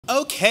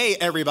Okay,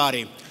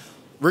 everybody.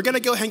 We're going to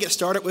go ahead and get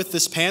started with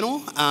this panel.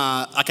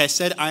 Like I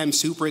said, I am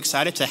super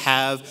excited to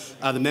have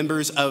the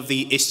members of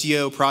the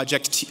Istio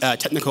Project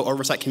Technical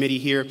Oversight Committee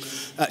here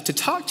to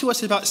talk to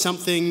us about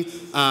something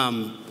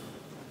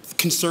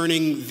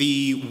concerning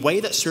the way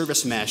that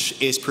service mesh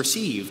is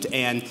perceived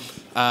and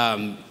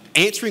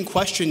answering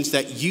questions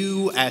that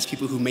you, as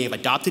people who may have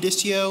adopted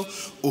Istio,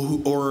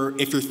 or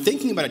if you're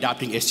thinking about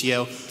adopting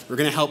Istio, we're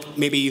going to help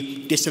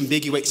maybe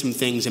disambiguate some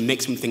things and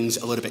make some things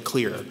a little bit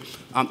clearer.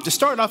 To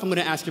start off, I'm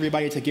going to ask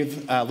everybody to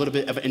give a little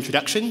bit of an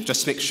introduction,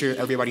 just to make sure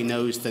everybody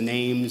knows the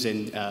names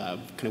and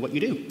kind of what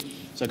you do.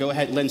 So go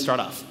ahead, Lynn, start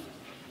off.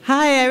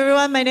 Hi,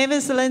 everyone. My name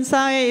is Lynn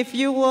Sang. If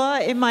you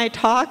were in my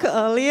talk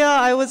earlier,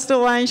 I was the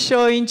one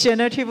showing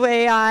generative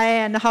AI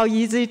and how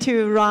easy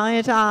to run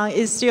it on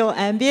Istio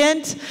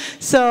Ambient.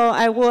 So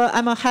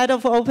I'm a head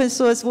of open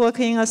source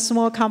working in a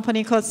small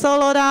company called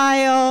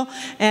Solo.io.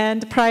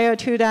 And prior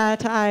to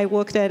that, I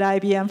worked at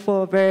IBM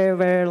for a very,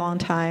 very long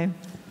time.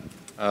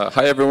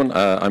 Hi, everyone.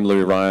 I'm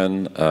Louis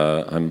Ryan.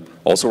 I'm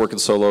also working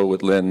solo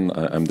with Lynn.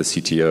 I'm the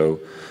CTO.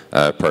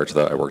 Prior to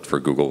that, I worked for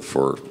Google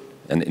for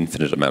an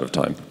infinite amount of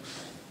time.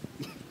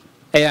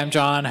 Hey, I'm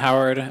John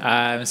Howard.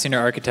 I'm a senior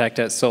architect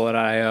at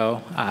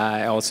Solo.io.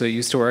 I also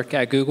used to work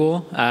at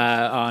Google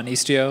on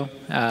Istio.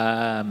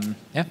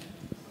 Yeah.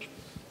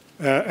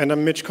 And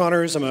I'm Mitch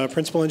Connors. I'm a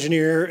principal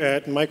engineer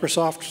at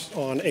Microsoft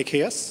on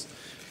AKS.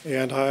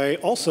 And I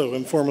also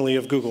am formerly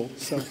of Google.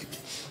 So.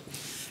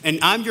 And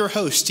I'm your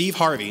host, Steve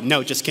Harvey.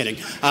 No, just kidding.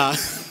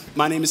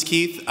 My name is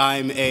Keith.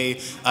 I'm a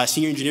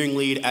senior engineering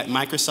lead at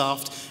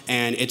Microsoft.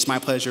 And it's my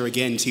pleasure,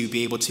 again, to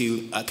be able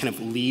to kind of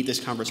lead this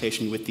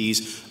conversation with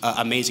these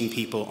amazing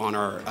people on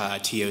our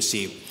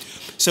TOC.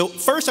 So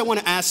first, I want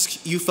to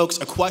ask you folks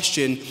a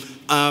question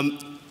that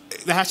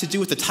has to do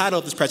with the title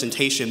of this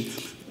presentation.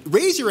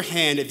 Raise your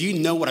hand if you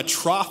know what a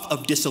trough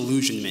of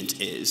disillusionment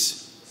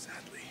is.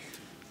 Sadly.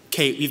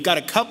 Okay, we've got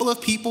a couple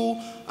of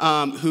people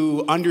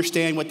who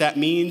understand what that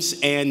means,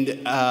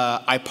 and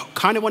I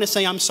kind of want to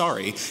say I'm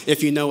sorry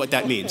if you know what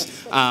that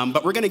means.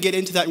 But we're going to get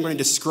into that, and we're going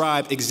to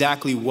describe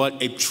exactly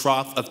what a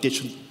trough of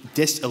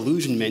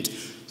disillusionment, it's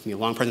going to be a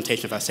long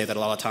presentation if I say that a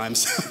lot of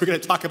times. We're going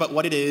to talk about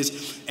what it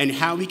is and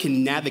how we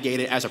can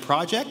navigate it as a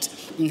project,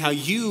 and how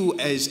you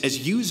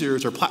as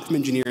users or platform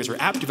engineers or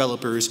app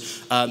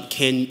developers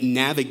can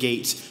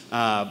navigate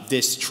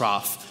this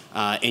trough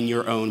in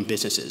your own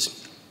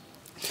businesses.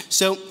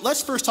 So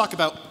let's first talk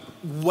about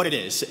what it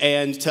is.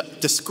 And to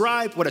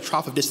describe what a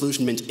trough of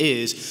disillusionment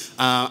is,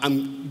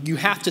 you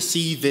have to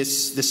see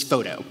this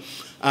photo.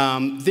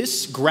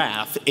 This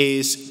graph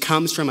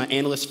comes from an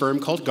analyst firm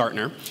called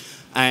Gartner,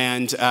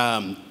 and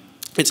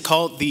it's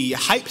called the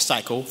hype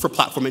cycle for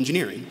platform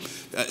engineering.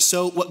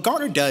 So what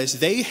Gartner does,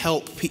 they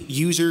help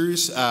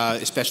users,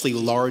 especially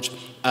large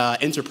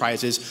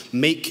enterprises,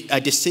 make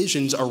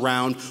decisions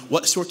around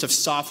what sorts of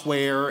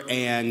software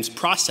and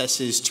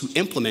processes to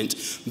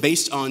implement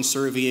based on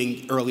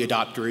surveying early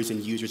adopters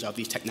and users of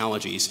these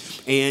technologies.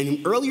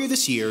 And earlier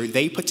this year,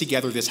 they put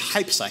together this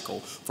hype cycle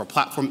for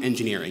platform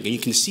engineering. And you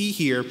can see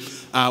here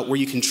where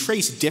you can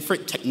trace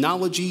different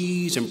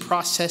technologies and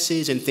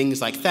processes and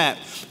things like that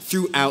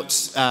throughout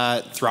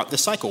the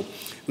cycle.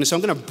 And so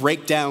I'm going to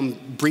break down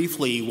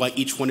briefly what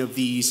each one of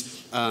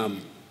these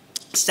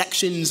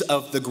sections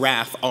of the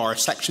graph are,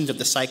 sections of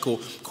the cycle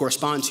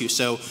correspond to.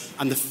 So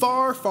on the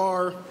far,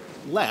 far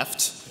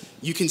left,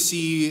 you can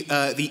see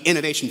the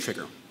innovation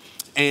trigger.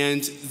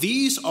 And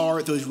these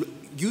are those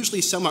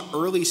usually somewhat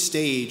early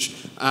stage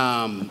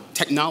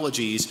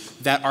technologies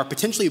that are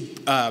potentially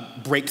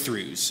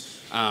breakthroughs.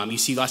 You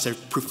see lots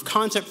of proof of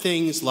concept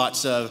things,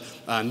 lots of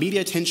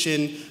media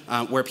attention,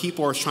 where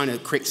people are trying to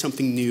create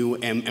something new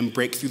and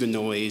break through the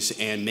noise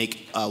and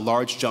make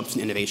large jumps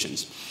in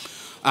innovations.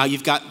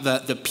 You've got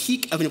the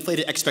peak of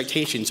inflated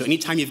expectations. So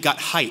anytime you've got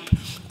hype,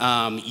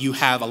 you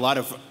have a lot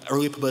of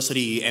early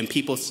publicity and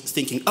people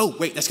thinking, oh,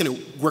 wait, that's going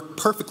to work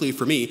perfectly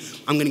for me.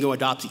 I'm going to go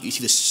adopt it. You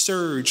see the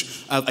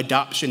surge of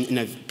adoption and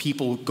of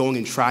people going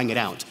and trying it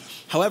out.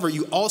 However,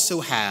 you also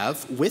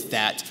have, with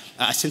that,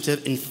 a sense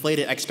of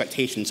inflated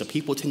expectations. So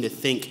people tend to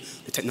think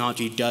the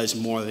technology does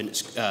more than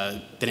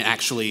it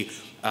actually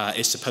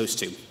is supposed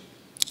to.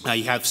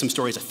 You have some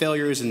stories of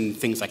failures and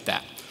things like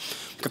that.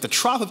 We've got the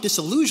trough of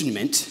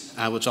disillusionment,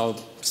 which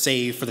I'll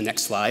save for the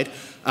next slide.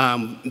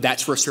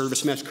 That's where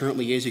service mesh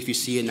currently is, if you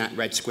see in that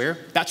red square.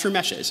 That's where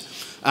mesh is.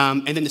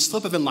 And then the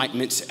slope of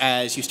enlightenment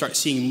as you start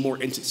seeing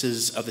more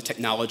instances of the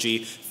technology,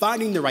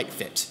 finding the right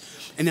fit.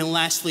 And then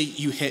lastly,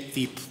 you hit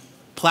the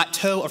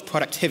plateau of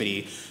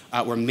productivity,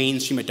 where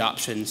mainstream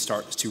adoption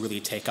starts to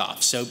really take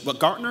off. So what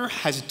Gartner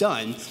has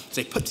done is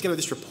they put together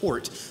this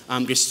report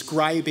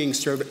describing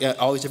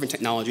all these different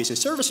technologies. And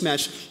service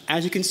mesh,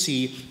 as you can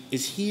see,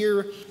 is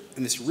here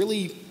in this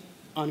really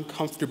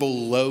uncomfortable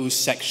low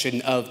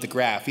section of the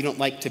graph. You don't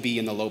like to be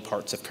in the low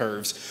parts of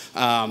curves.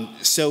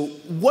 So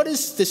what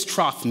does this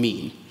trough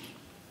mean?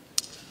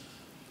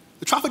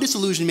 The Trough of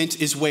Disillusionment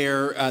is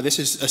where, this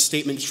is a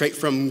statement straight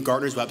from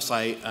Gartner's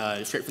website,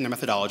 straight from their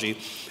methodology.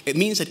 It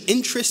means that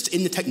interest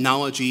in the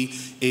technology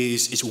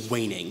is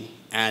waning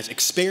as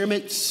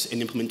experiments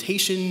and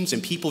implementations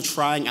and people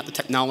trying out the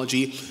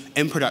technology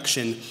in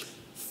production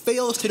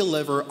fails to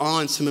deliver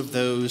on some of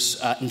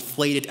those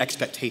inflated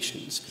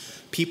expectations.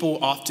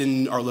 People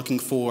often are looking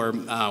for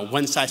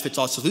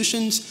one-size-fits-all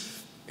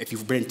solutions. If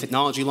you've been in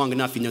technology long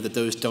enough, you know that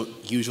those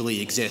don't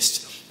usually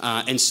exist.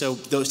 And so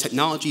those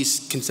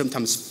technologies can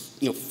sometimes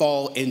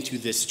fall into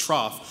this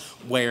trough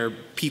where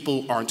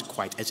people aren't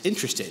quite as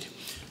interested.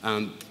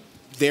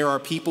 There are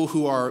people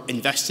who are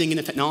investing in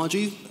the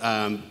technology,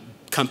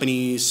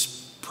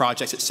 companies,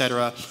 projects, et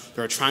cetera,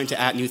 that are trying to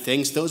add new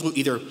things. Those will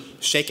either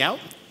shake out,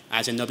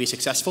 as in they'll be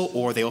successful,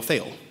 or they'll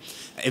fail.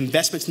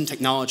 Investments in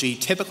technology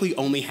typically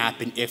only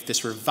happen if the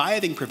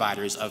surviving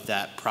providers of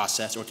that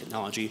process or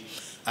technology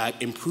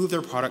improve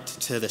their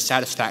product to the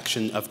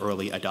satisfaction of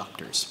early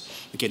adopters.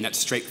 Again, that's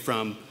straight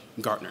from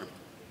Gartner.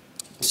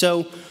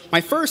 So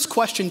my first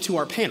question to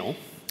our panel,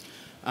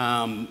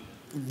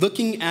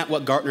 looking at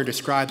what Gartner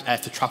describes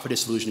as the Trough of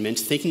Disillusionment,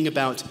 thinking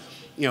about,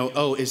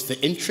 is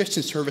the interest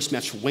in service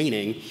mesh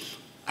waning?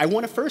 I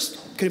want to first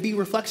kind of be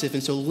reflexive,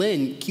 and so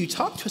Lynn, can you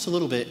talk to us a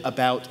little bit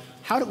about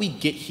how did we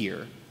get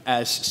here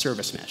as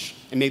service mesh,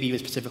 and maybe even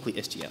specifically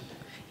Istio?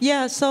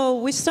 Yeah, so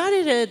we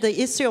started the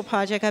Istio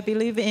project, I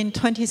believe, in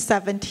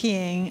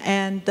 2017,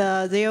 and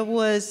there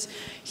was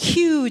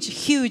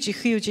huge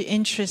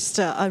interest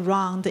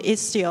around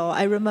Istio.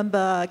 I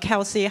remember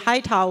Kelsey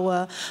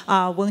Hightower,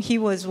 when he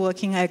was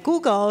working at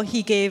Google,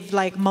 he gave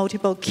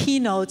multiple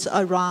keynotes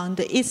around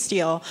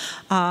Istio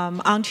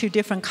onto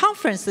different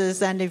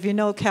conferences. And if you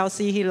know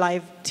Kelsey, he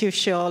liked to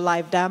show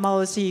live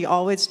demos. He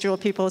always drew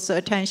people's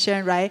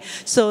attention, right?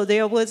 So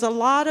there was a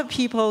lot of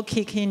people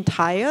kicking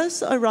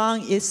tires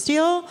around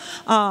Istio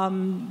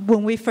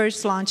when we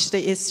first launched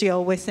the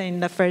Istio within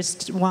the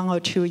first 1 or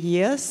 2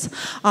 years.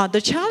 The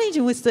challenge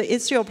with the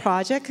Istio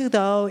project,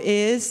 though,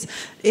 is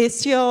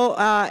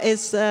Istio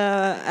is,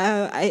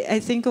 I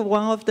think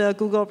one of the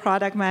Google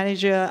product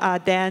manager,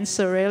 Dan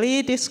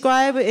Sorelli,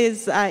 described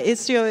is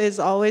Istio is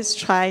always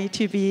trying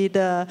to be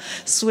the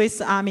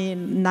Swiss Army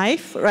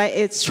knife, right?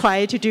 It's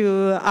trying to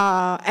do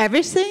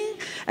everything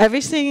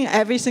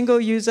every single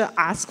user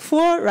asks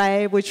for,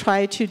 right? We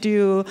try to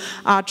do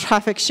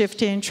traffic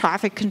shifting,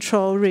 traffic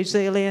control,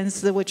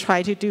 resilience. We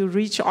try to do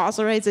reach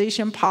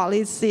authorization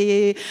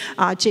policy,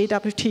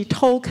 JWT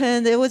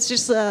token. There was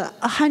just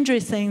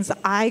 100 things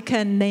I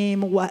can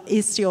name what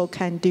Istio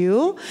can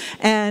do.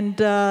 And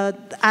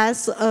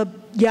as a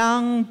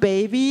young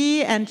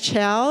baby and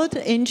child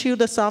into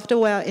the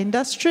software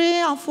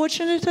industry,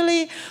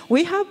 unfortunately,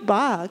 we have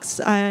bugs.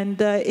 And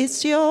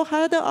Istio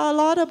had a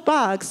lot of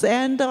bugs.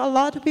 And a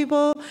lot of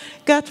people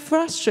got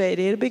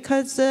frustrated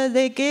because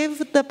they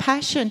gave the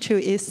passion to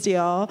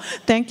Istio.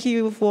 Thank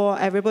you for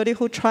everybody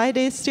who tried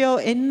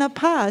Istio in the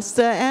past.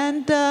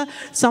 And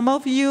some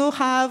of you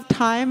have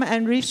time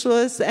and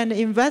resource and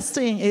invest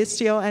in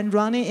Istio and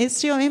running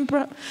Istio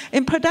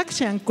in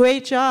production.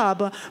 Great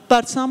job.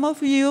 But some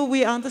of you,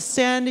 we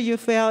understand you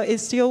felt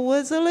Istio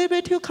was a little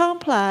bit too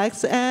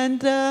complex,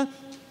 and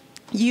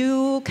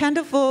you kind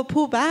of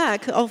pull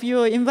back of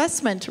your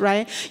investment,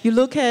 right? You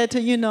look at,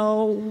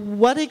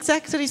 what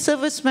exactly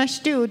service mesh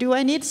do? Do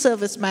I need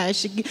service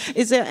mesh?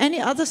 Is there any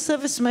other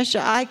service mesh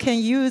I can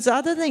use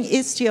other than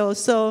Istio?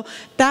 So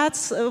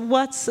that's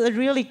what's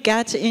really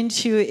get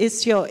into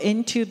Istio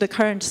into the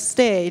current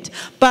state.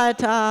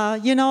 But,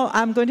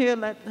 I'm going to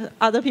let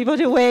other people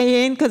to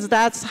weigh in because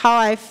that's how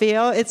I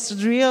feel. It's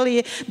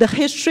really the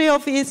history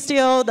of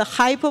Istio, the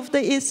hype of the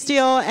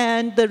Istio,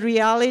 and the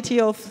reality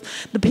of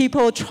the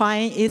people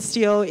trying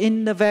Istio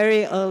in the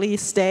very early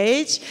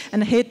stage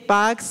and hit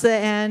bugs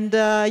and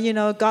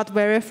got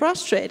very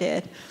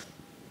frustrated.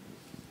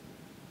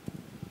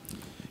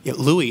 Yeah,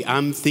 Louis,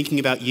 I'm thinking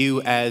about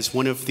you as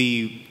one of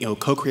the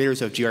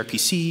co-creators of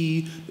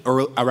gRPC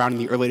around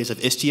the early days of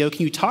Istio.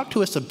 Can you talk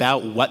to us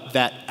about what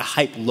that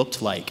hype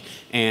looked like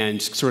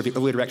and sort of the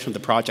early direction of the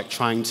project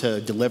trying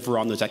to deliver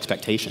on those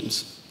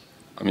expectations?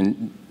 I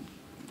mean,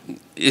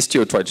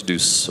 Istio tried to do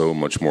so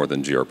much more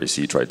than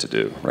gRPC tried to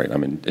do, right? I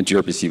mean,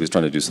 gRPC was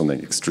trying to do something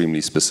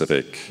extremely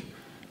specific,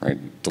 right?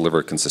 Deliver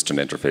a consistent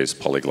interface,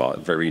 polyglot,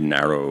 very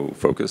narrow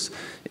focus.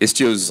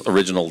 Istio's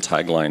original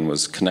tagline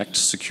was connect,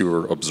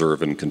 secure,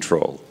 observe, and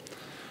control.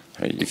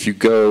 Right? If you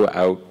go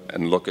out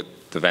and look at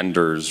the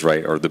vendors,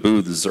 right, or the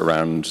booths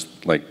around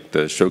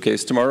the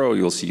showcase tomorrow,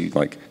 you'll see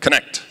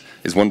connect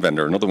is one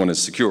vendor, another one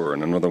is secure,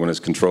 and another one is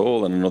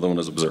control, and another one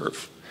is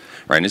observe.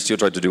 Right? And Istio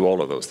tried to do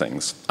all of those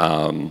things.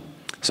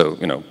 So,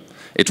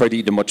 it tried to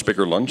eat a much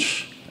bigger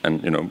lunch,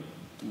 and,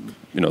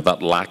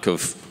 that lack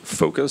of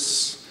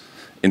focus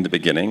in the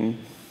beginning,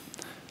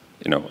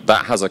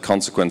 that has a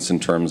consequence in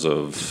terms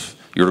of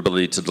your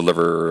ability to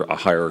deliver a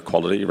higher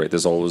quality, right?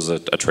 There's always a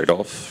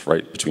trade-off,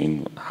 right,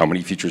 between how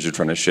many features you're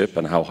trying to ship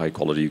and how high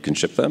quality you can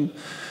ship them,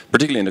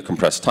 particularly in a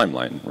compressed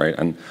timeline, right?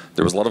 And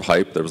there was a lot of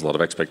hype, there was a lot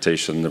of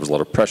expectation, there was a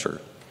lot of pressure.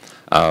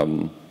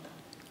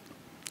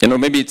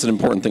 Maybe it's an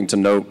important thing to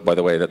note, by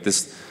the way, that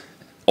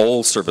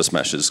all service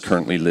meshes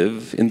currently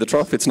live in the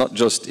trough. It's not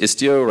just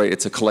Istio, right?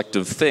 It's a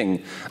collective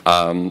thing,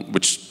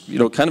 which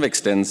kind of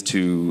extends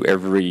to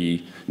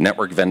every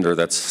network vendor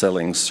that's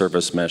selling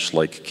service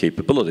mesh-like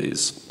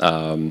capabilities.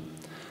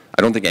 I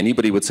don't think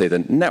anybody would say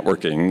that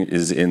networking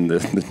is in the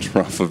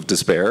trough of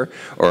despair,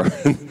 or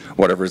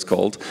whatever it's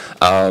called.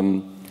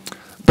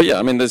 But yeah,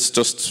 I mean, there's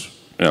just,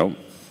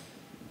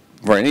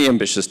 for any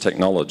ambitious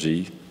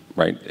technology,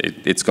 right,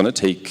 it's going to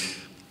take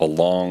a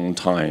long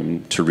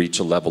time to reach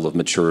a level of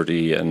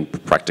maturity and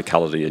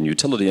practicality and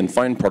utility and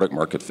find product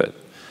market fit.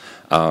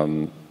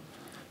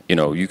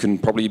 You can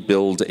probably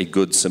build a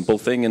good simple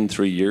thing in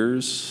 3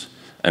 years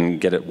and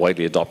get it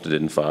widely adopted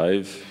in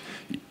 5.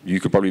 You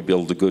could probably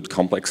build a good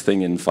complex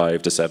thing in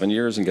 5 to 7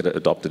 years and get it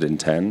adopted in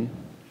 10.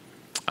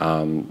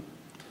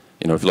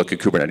 If you look at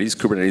Kubernetes,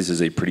 Kubernetes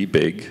is a pretty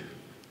big,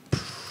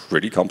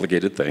 pretty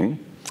complicated thing,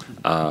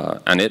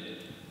 and it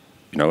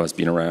has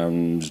been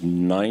around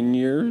 9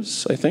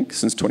 years, I think,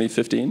 since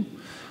 2015.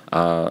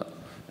 And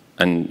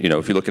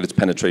if you look at its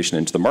penetration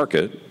into the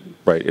market,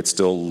 right, it's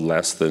still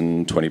less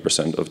than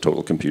 20% of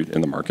total compute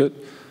in the market,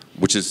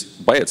 which is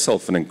by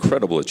itself an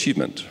incredible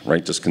achievement,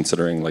 right? Just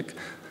considering like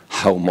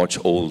how much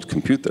old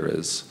compute there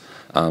is.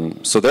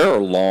 So there are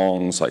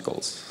long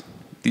cycles.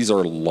 These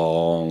are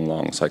long,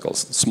 long cycles.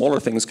 Smaller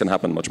things can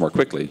happen much more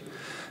quickly.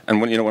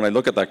 And when I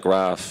look at that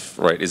graph,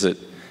 right, is it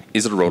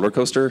a roller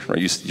coaster?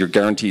 Right? You're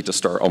guaranteed to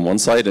start on one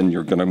side and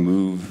you're going to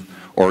move,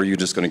 or are you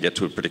just going to get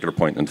to a particular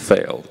point and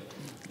fail?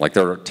 Like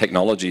there are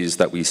technologies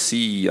that we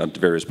see at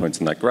various points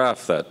in that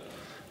graph that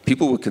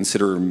people would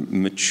consider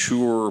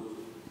mature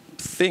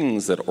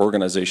things that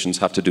organizations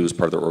have to do as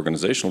part of their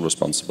organizational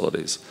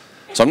responsibilities.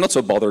 So I'm not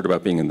so bothered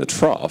about being in the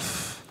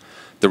trough.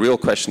 The real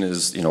question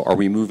is, are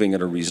we moving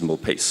at a reasonable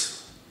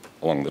pace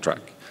along the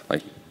track?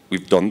 Like,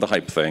 we've done the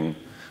hype thing.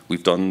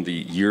 We've done the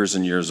years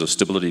and years of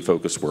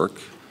stability-focused work.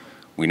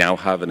 We now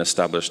have an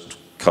established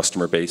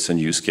customer base and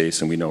use case,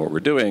 and we know what we're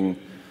doing.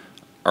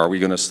 Are we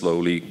going to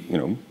slowly,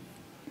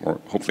 or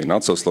hopefully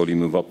not so slowly,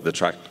 move up the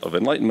track of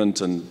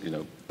enlightenment and,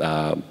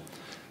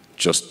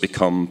 just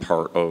become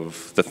part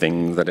of the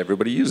thing that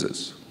everybody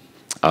uses?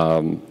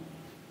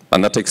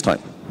 And that takes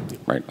time,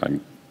 right?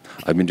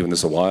 I've been doing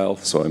this a while,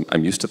 so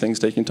I'm used to things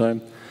taking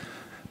time.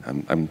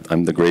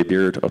 I'm the gray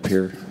beard up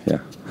here, yeah.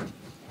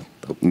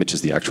 Mitch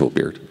is the actual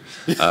beard.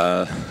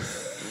 Yeah,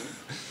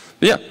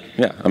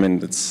 I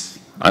mean,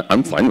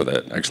 I'm fine with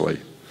it, actually.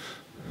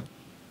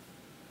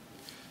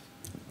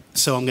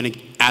 So I'm going to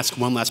ask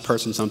one last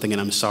person something, and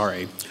I'm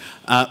sorry.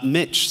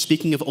 Mitch,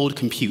 speaking of old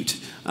compute,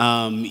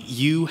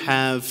 you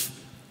have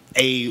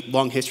a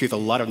long history of a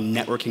lot of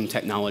networking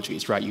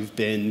technologies, right? You've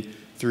been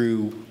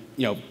through,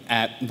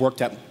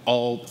 worked at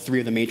all 3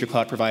 of the major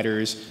cloud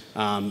providers.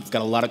 You've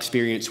got a lot of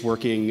experience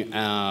working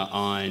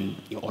on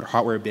older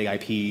hardware, big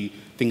IP,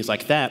 things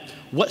like that.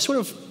 What sort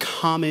of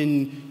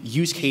common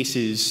use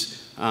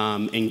cases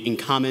and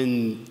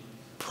common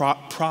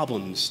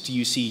problems do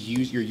you see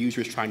your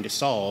users trying to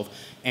solve,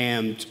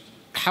 and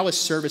how has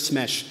service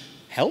mesh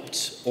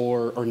helped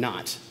or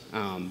not?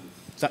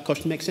 Does that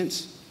question make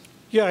sense?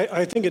 Yeah,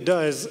 I think it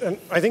does. And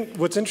I think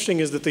what's interesting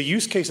is that the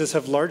use cases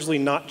have largely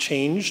not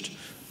changed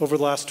over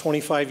the last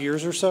 25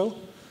 years or so.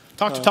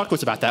 Talk to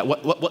us about that.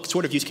 What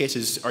sort of use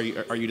cases are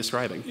you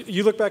describing?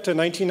 You look back to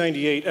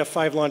 1998,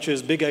 F5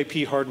 launches big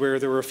IP hardware.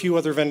 There were a few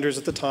other vendors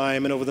at the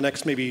time, and over the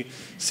next maybe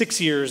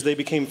 6 years, they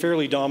became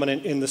fairly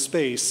dominant in the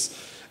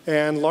space.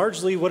 And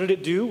largely, what did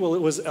it do? Well,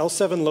 it was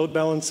L7 load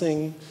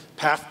balancing,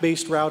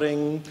 path-based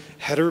routing,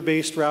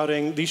 header-based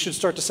routing. These should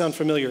start to sound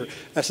familiar.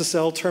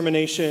 SSL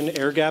termination,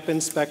 air gap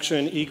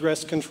inspection,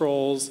 egress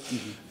controls.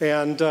 Mm-hmm.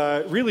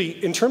 And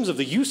really, in terms of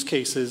the use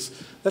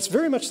cases, that's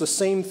very much the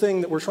same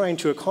thing that we're trying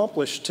to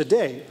accomplish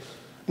today.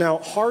 Now,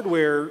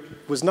 hardware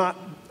was not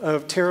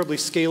a terribly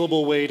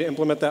scalable way to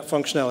implement that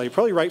functionality.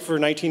 Probably right for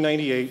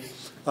 1998.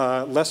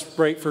 Less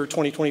right for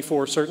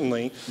 2024,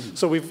 certainly. Mm-hmm.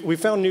 So we've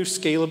found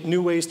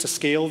new ways to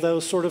scale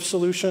those sort of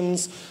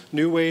solutions,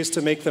 new ways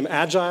to make them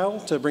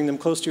agile, to bring them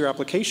close to your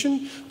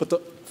application.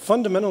 But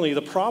fundamentally,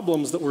 the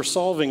problems that we're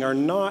solving are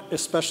not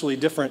especially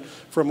different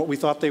from what we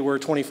thought they were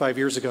 25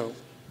 years ago.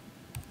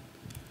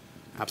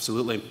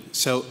 Absolutely.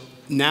 So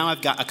now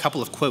I've got a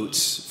couple of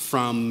quotes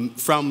from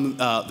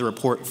the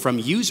report from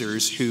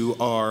users who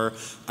are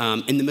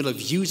in the middle of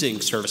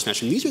using service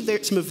mesh. And these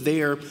are some of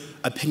their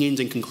opinions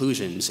and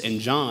conclusions. And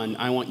John,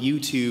 I want you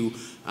to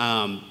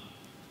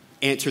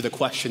answer the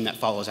question that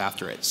follows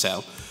after it.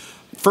 So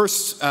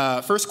first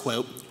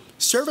quote,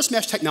 service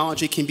mesh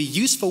technology can be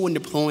useful when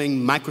deploying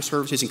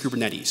microservices in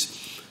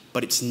Kubernetes,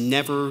 but it's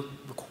never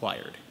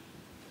required.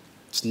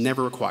 It's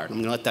never required. I'm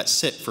going to let that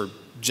sit for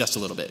just a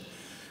little bit.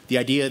 The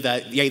idea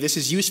that, yeah, this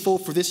is useful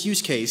for this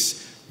use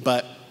case,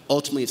 but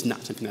ultimately it's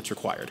not something that's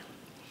required.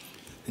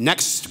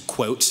 Next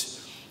quote,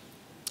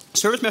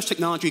 service mesh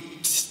technology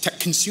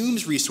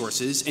consumes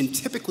resources and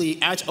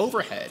typically adds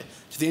overhead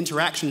to the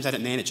interactions that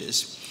it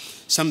manages.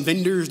 Some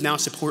vendors now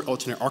support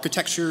alternate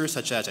architectures,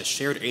 such as a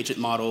shared agent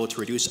model to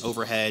reduce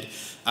overhead,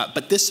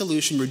 but this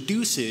solution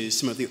reduces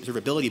some of the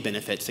observability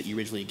benefits that you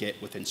originally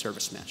get within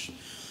service mesh.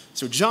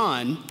 So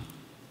John,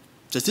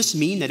 Does this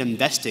mean that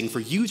for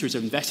users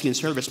investing in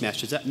service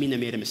mesh, does that mean they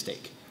made a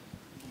mistake?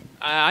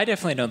 I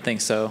definitely don't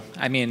think so.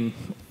 I mean,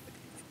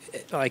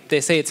 like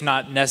they say it's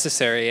not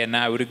necessary, and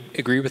I would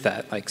agree with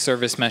that. Like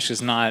service mesh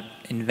is not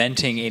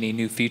inventing any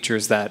new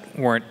features that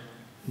weren't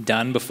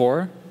done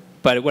before,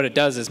 but what it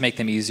does is make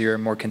them easier,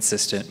 more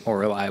consistent, more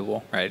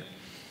reliable, right?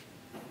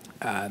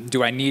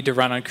 Do I need to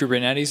run on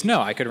Kubernetes?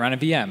 No, I could run a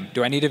VM.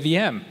 Do I need a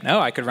VM? No,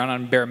 I could run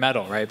on bare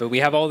metal, right? But we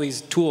have all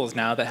these tools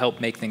now that help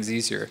make things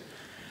easier.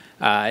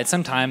 And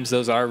sometimes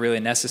those are really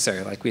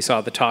necessary. Like we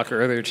saw the talk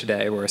earlier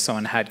today where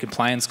someone had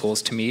compliance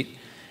goals to meet,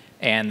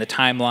 and the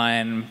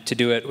timeline to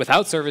do it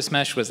without service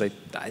mesh was, like,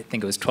 I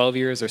think it was 12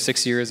 years or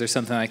 6 years or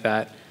something like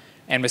that.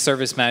 And with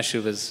service mesh,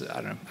 it was,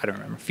 I don't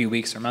remember, a few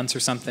weeks or months or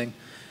something.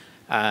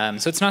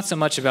 So it's not so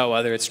much about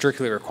whether it's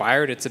strictly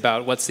required, it's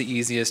about what's the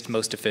easiest,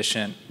 most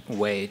efficient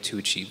way to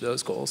achieve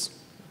those goals.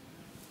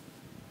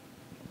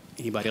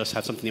 Anybody else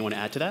have something they want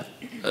to add to that?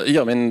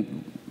 Yeah, I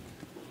mean,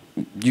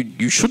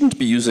 you shouldn't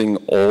be using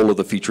all of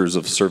the features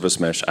of service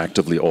mesh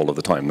actively all of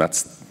the time.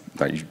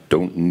 You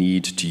don't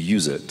need to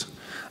use it.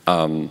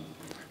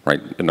 Right?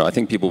 I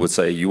think people would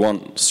say you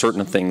want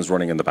certain things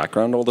running in the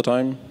background all the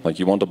time. Like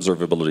you want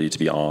observability to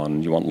be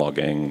on, you want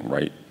logging,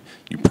 right?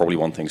 You probably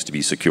want things to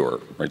be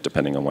secure, right?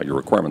 Depending on what your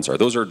requirements are.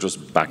 Those are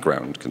just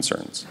background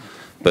concerns.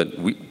 But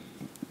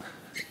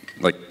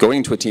like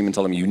going to a team and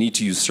telling them you need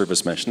to use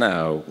service mesh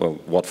now, well,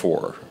 what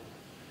for?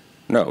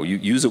 No, you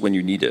use it when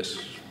you need it,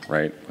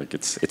 right? Like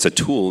it's a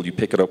tool, you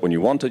pick it up when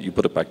you want it, you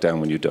put it back down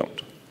when you don't.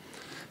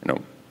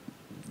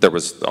 There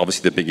was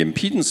obviously the big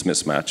impedance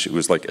mismatch. It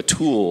was like a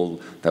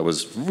tool that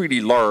was really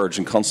large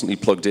and constantly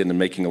plugged in and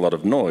making a lot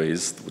of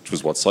noise, which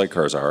was what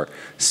sidecars are,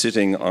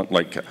 sitting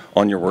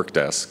on your work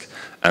desk.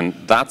 And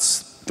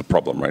that's the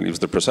problem, right? It was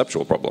the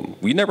perceptual problem.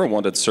 We never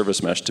wanted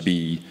service mesh to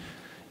be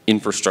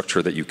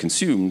infrastructure that you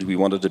consumed. We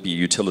wanted it to be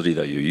utility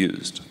that you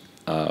used.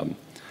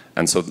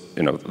 And so,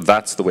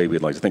 that's the way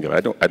we'd like to think of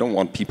it. I don't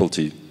want people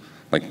to,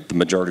 like the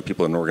majority of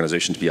people in an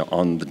organization, to be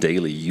on the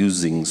daily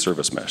using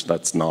service mesh.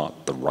 That's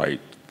not the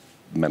right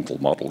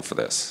mental model for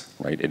this,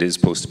 right? It is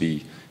supposed to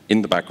be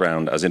in the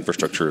background as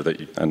infrastructure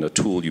and a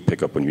tool you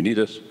pick up when you need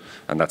it,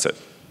 and that's it.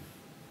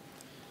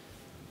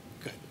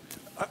 Good.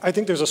 I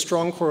think there's a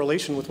strong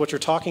correlation with what you're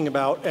talking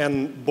about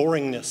and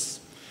boringness,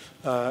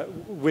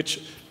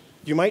 which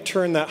you might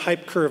turn that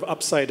hype curve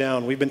upside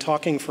down. We've been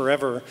talking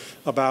forever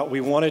about we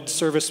wanted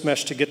service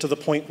mesh to get to the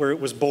point where it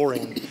was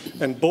boring.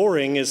 And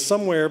boring is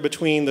somewhere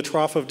between the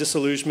trough of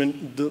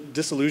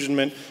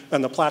disillusionment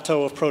and the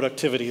plateau of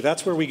productivity.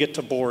 That's where we get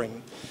to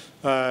boring.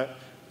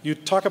 You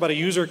talk about a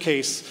user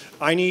case.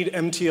 I need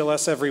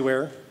MTLS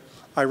everywhere.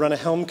 I run a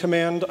Helm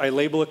command. I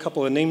label a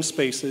couple of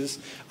namespaces.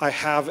 I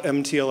have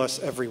MTLS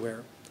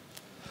everywhere.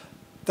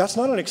 That's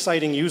not an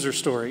exciting user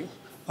story.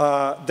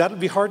 That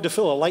would be hard to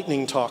fill a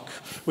lightning talk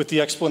with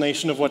the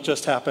explanation of what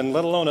just happened,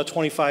 let alone a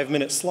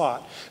 25-minute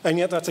slot. And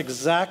yet that's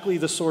exactly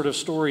the sort of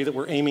story that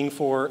we're aiming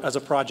for as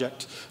a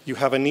project. You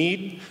have a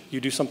need,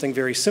 you do something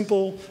very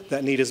simple,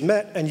 that need is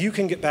met, and you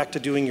can get back to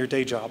doing your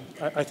day job.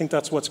 I think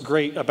that's what's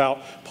great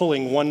about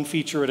pulling one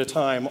feature at a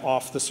time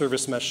off the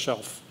service mesh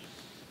shelf.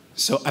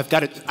 So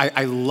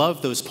I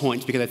love those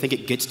points because I think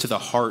it gets to the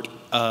heart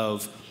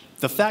of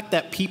the fact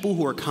that people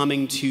who are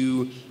coming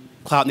to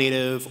cloud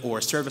native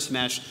or service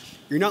mesh,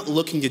 you're not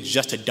looking to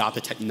just adopt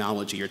a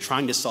technology. You're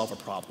trying to solve a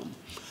problem.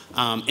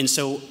 And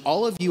so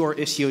all of you are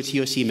Istio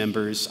TOC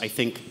members, I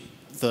think,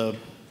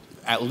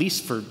 at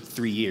least for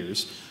 3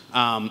 years.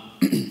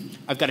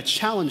 I've got a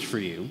challenge for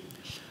you.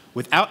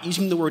 Without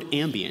using the word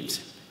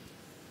ambient,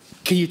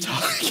 can you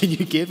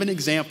give an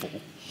example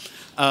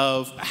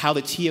of how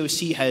the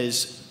TOC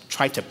has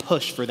tried to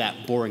push for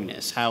that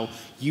boringness, how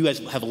you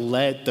have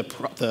led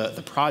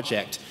the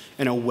project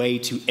in a way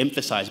to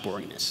emphasize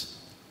boringness?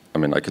 I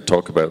mean, I could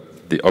talk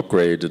about the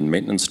upgrade and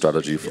maintenance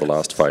strategy for the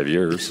last 5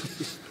 years,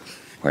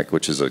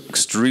 which is an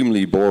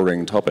extremely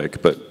boring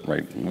topic, but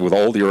with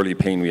all the early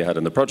pain we had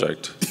in the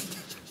project,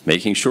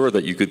 making sure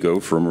that you could go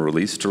from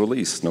release to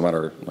release, no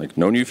matter,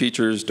 no new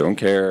features, don't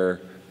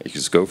care, you could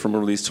just go from a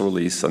release to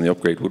release and the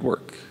upgrade would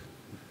work.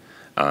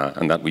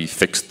 And that we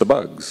fixed the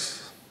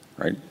bugs,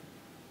 right?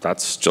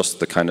 That's just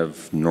the kind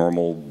of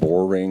normal,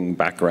 boring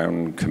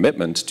background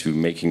commitment to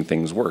making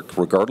things work,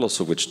 regardless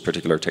of which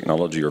particular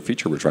technology or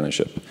feature we're trying to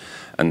ship.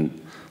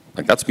 And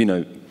that's been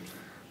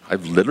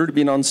I've literally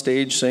been on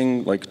stage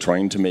saying,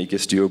 trying to make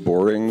Istio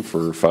boring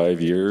for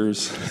 5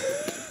 years.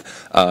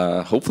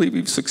 Hopefully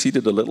we've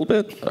succeeded a little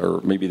bit,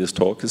 or maybe this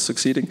talk is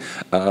succeeding.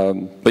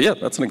 But yeah,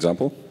 that's an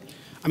example.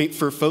 I mean,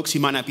 for folks who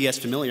might not be as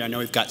familiar, I know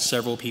we've got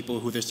several people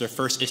who this is their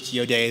first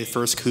Istio day, the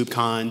first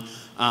KubeCon.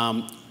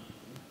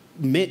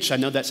 Mitch, I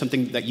know that's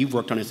something that you've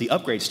worked on is the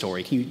upgrade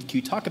story. Can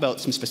you talk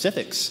about some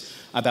specifics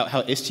about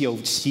how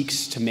Istio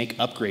seeks to make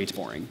upgrades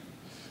boring?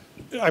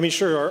 I mean,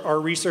 sure. Our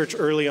research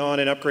early on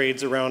in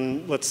upgrades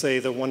around, let's say,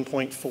 the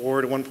 1.4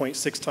 to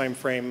 1.6 time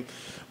frame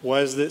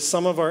was that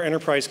some of our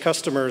enterprise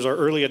customers, our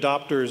early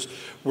adopters,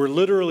 were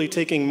literally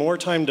taking more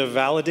time to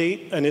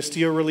validate an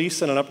Istio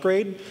release and an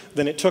upgrade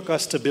than it took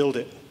us to build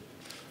it.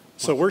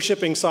 So we're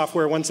shipping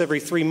software once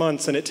every 3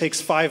 months, and it takes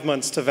 5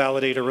 months to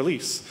validate a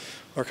release.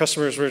 Our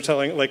customers were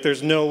telling, like,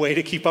 there's no way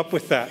to keep up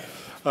with that.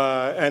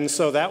 And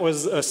so that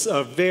was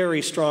a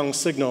very strong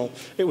signal.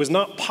 It was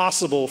not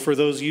possible for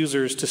those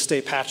users to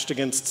stay patched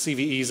against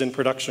CVEs in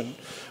production,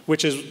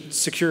 which is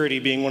security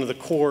being one of the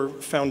core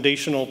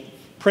foundational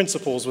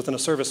principles within a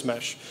service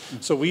mesh.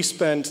 So we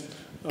spent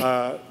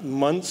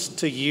months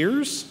to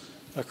years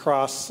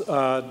across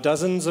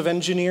dozens of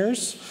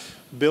engineers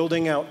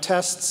building out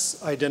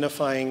tests,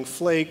 identifying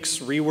flakes,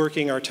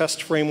 reworking our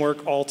test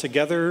framework all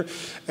together,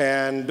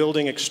 and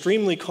building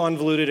extremely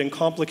convoluted and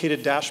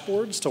complicated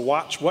dashboards to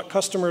watch what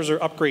customers are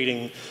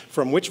upgrading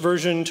from which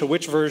version to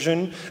which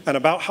version, and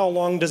about how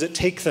long does it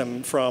take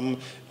them from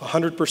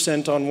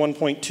 100% on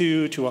 1.2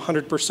 to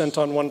 100%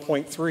 on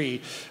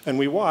 1.3. And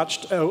we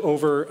watched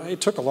over,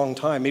 it took a long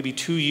time, maybe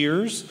 2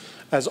 years,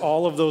 as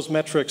all of those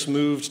metrics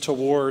moved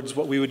towards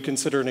what we would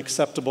consider an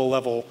acceptable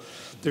level.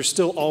 There's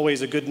still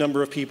always a good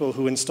number of people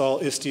who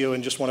install Istio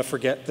and just want to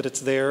forget that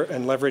it's there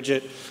and leverage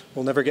it.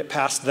 We'll never get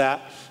past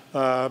that.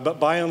 But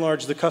by and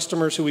large, the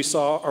customers who we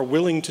saw are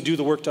willing to do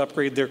the work to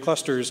upgrade their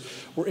clusters.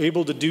 We're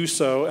able to do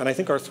so, and I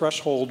think our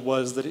threshold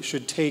was that it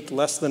should take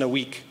less than a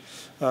week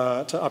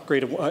to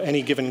upgrade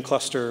any given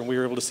cluster, and we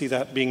were able to see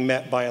that being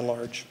met by and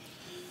large.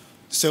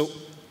 So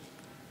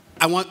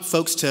I want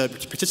folks to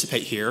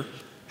participate here.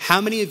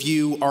 How many of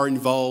you are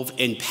involved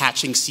in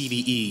patching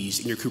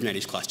CVEs in your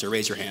Kubernetes cluster?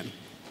 Raise your hand.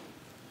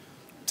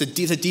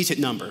 It's a decent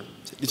number.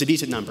 It's a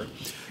decent number.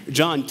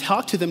 John,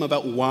 talk to them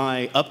about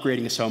why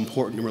upgrading is so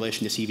important in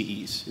relation to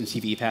CVEs and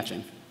CVE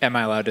patching. Am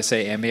I allowed to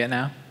say ambient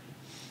now?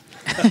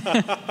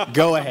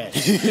 Go ahead.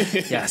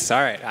 Yes, all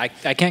right.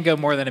 I can't go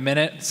more than a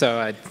minute,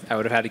 so I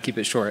would have had to keep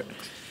it short.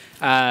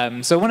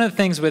 So one of the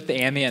things with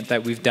the ambient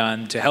that we've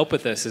done to help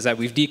with this is that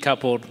we've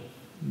decoupled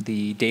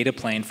the data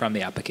plane from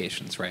the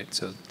applications, right?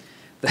 So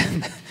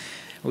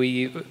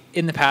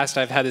in the past,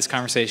 I've had this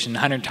conversation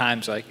 100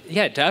 times, like,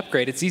 yeah, to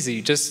upgrade, it's easy.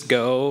 You just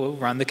go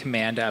run the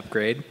command to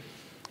upgrade,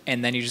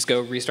 and then you just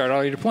go restart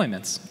all your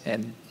deployments.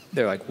 And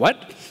they're like,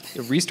 what?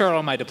 Restart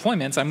all my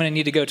deployments? I'm going to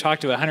need to go talk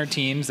to 100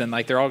 teams, and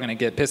like they're all going to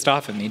get pissed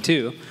off at me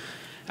too.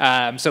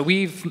 So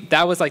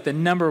that was like the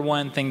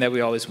 #1 thing that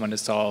we always wanted to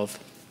solve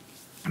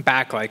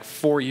back like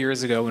 4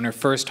 years ago when we were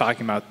first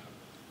talking about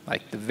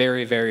like the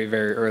very, very,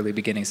 very early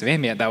beginnings of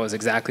ambient. That was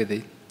exactly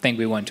the thing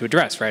we wanted to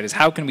address, right? Is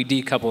how can we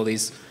decouple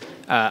these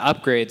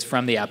upgrades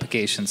from the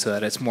application so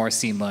that it's more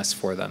seamless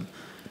for them.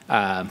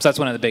 So that's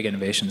one of the big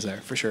innovations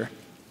there, for sure.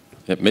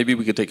 Yeah, maybe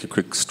we could take a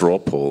quick straw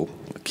poll.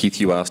 Keith,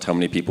 you asked how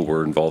many people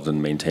were involved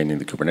in maintaining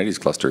the Kubernetes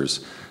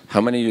clusters.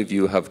 How many of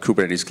you have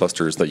Kubernetes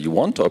clusters that you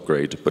want to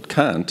upgrade but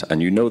can't,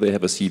 and you know they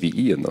have a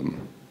CVE in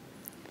them?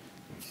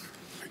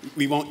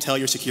 We won't tell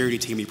your security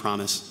team, we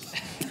promise.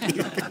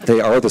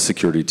 They are the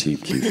security team,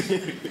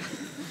 Keith.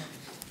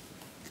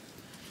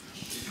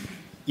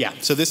 Yeah,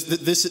 so this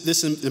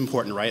is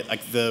important, right?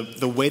 Like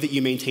the way that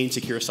you maintain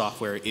secure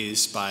software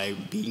is by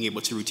being able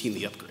to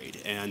routinely upgrade.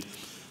 And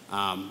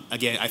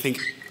again, I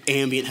think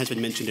ambient has been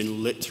mentioned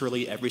in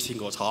literally every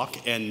single talk,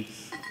 and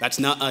that's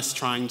not us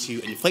trying to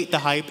inflate the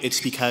hype.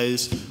 It's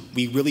because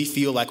we really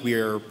feel like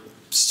we're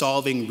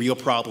solving real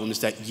problems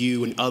that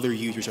you and other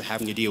users are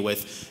having to deal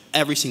with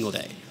every single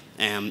day.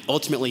 And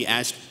ultimately,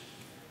 as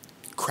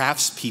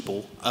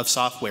craftspeople of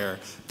software,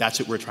 that's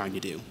what we're trying to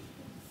do.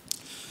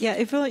 Yeah,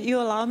 if you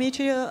allow me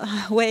to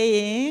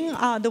weigh in,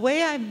 the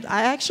way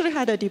I actually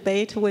had a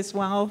debate with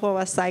one of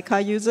our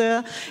sidecar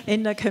users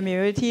in the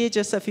community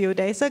just a few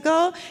days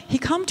ago. He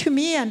came to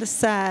me and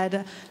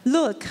said,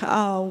 look,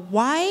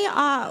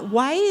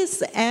 why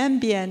is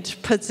ambient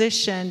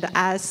positioned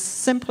as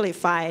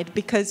simplified?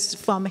 Because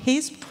from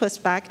his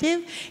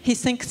perspective, he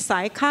thinks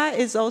sidecar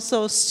is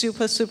also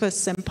super, super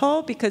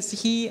simple because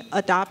he's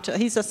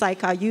a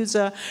sidecar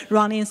user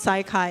running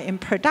sidecar in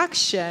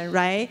production,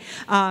 right?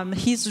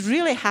 He's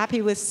really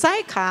happy with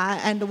sidecar,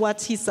 and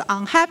what he's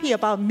unhappy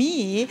about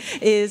me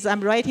is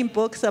I'm writing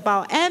books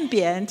about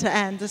ambient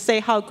and say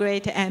how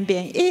great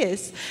ambient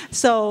is.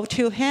 So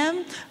to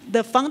him,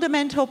 the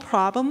fundamental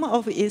problem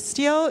of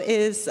Istio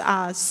is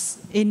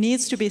it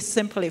needs to be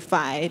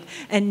simplified,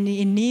 and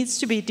it needs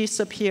to be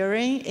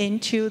disappearing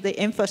into the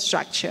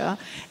infrastructure.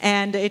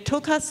 And it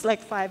took us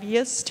like 5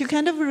 years to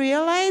kind of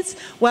realize,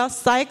 well,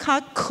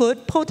 sidecar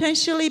could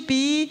potentially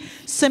be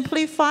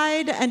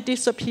simplified and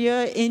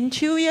disappear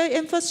into your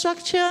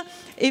infrastructure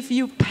if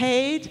you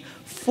paid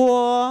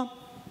for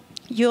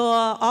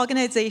your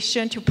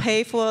organization to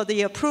pay for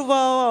the approval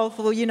of,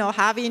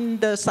 having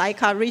the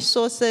sidecar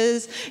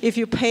resources, if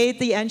you paid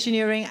the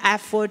engineering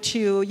effort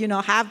to,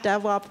 have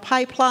DevOps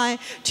pipeline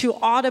to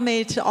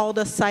automate all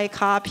the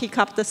sidecar, pick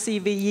up the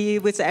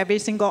CVE with every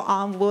single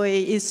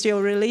Envoy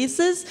Istio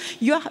releases,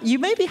 you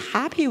may be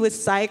happy with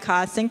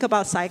sidecar. Think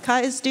about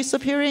sidecar is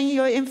disappearing in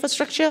your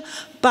infrastructure,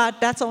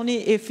 but that's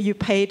only if you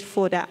paid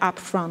for that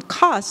upfront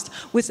cost.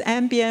 With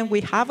ambient,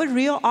 we have a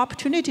real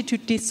opportunity to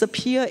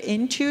disappear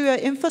into your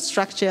infrastructure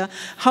infrastructure.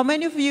 How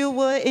many of you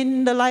were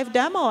in the live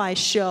demo I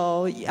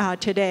showed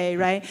today,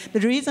 right? The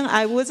reason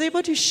I was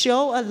able to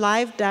show a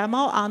live demo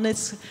on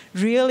this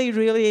really,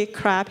 really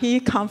crappy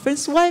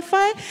conference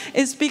Wi-Fi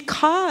is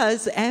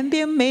because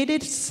Ambient made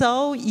it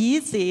so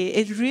easy.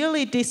 It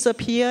really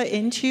disappeared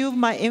into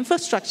my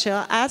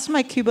infrastructure as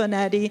my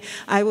Kubernetes.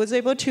 I was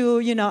able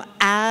to,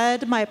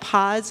 add my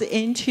pods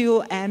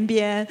into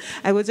Ambient.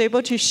 I was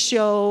able to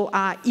show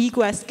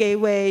egress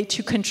gateway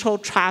to control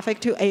traffic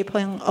to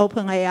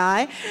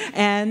OpenAI.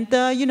 And,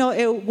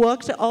 it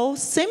worked all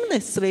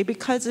seamlessly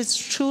because it's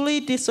truly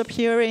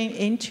disappearing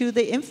into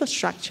the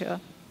infrastructure.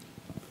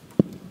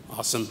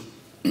 Awesome.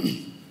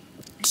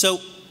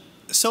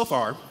 So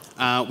far,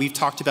 we've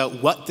talked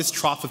about what this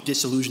trough of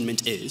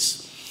disillusionment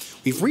is.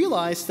 We've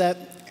realized that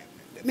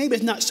maybe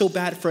it's not so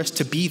bad for us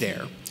to be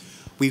there.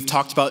 We've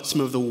talked about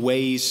some of the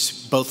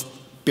ways, both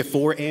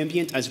before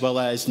Ambient as well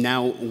as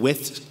now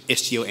with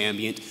Istio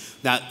Ambient,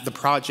 that the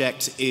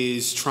project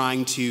is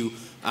trying to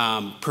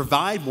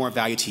provide more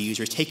value to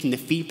users, taking the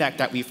feedback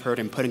that we've heard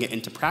and putting it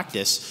into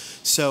practice.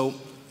 So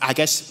I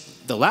guess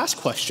the last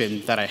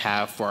question that I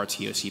have for our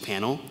TOC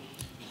panel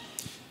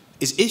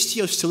is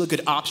Istio still a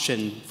good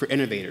option for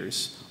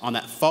innovators? On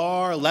that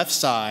far left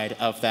side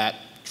of that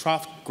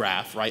trough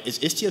graph, right, is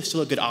Istio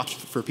still a good option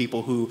for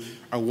people who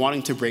are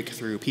wanting to break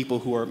through, people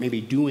who are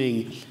maybe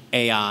doing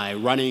AI,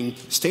 running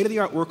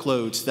state-of-the-art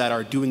workloads that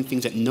are doing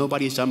things that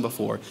nobody's done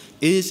before?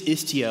 Is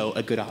Istio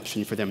a good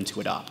option for them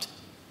to adopt?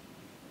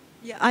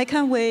 Yeah, I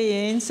can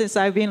weigh in since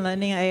I've been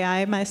learning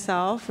AI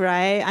myself,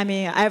 right? I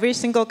mean, every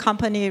single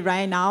company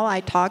right now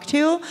I talk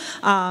to,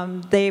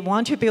 they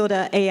want to build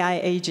an AI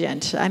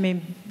agent. I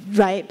mean,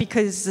 right?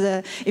 Because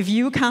if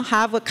you can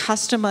have a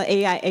customer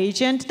AI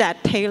agent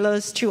that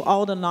tailors to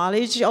all the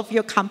knowledge of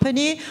your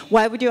company,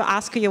 why would you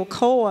ask your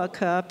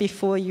coworker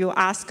before you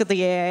ask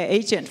the AI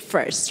agent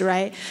first,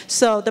 right?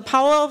 So the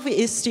power of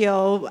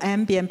Istio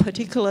Ambient,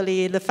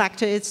 particularly the fact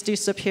that it's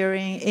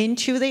disappearing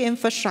into the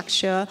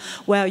infrastructure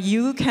where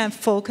you can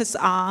focus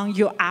on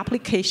your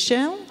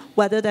application,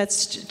 whether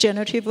that's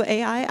generative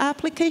AI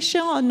application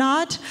or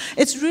not,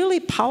 it's really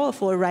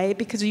powerful, right?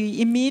 Because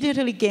you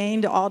immediately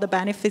gained all the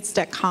benefits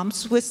that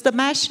comes with the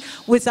mesh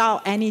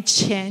without any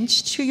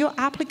change to your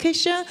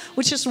application,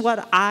 which is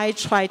what I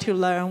tried to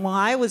learn when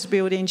I was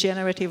building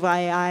generative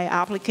AI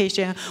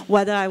application,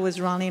 whether I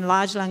was running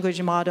large language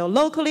model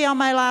locally on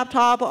my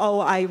laptop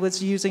or I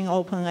was using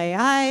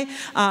OpenAI.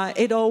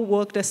 It all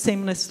worked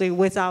seamlessly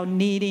without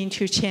needing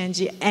to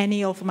change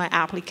any of my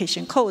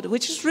application code,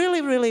 which is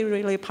really, really,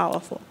 really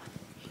powerful.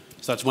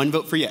 So that's one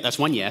vote for yes. That's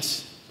one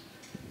yes.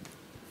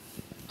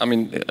 I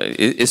mean,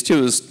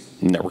 Istio is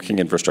networking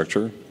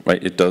infrastructure,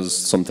 right? It does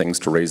some things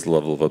to raise the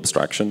level of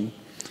abstraction,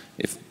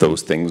 if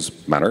those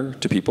things matter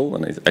to people,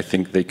 and I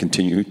think they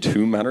continue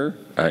to matter.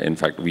 In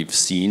fact, we've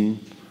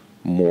seen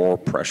more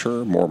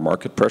pressure, more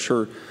market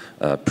pressure,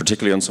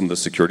 particularly on some of the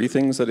security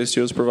things that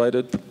Istio has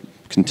provided,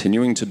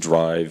 continuing to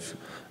drive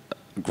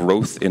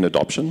growth in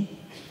adoption.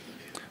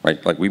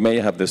 Right, like we may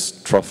have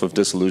this trough of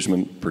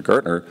disillusionment per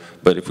Gartner,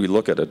 but if we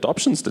look at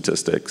adoption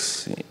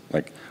statistics,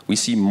 like we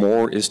see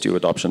more Istio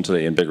adoption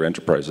today in bigger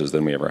enterprises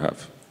than we ever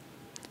have,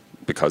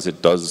 because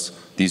it does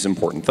these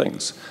important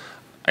things.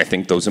 I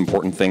think those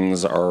important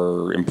things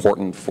are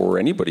important for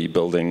anybody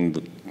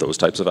building those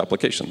types of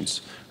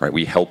applications. Right,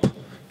 we help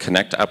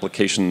connect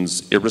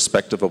applications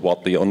irrespective of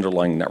what the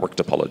underlying network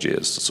topology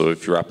is. So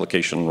if your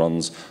application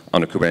runs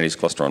on a Kubernetes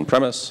cluster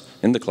on-premise,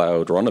 in the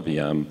cloud, or on a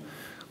VM,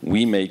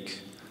 we make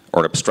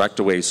or abstract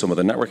away some of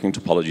the networking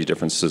topology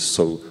differences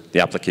so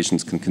the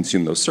applications can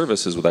consume those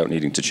services without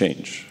needing to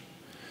change.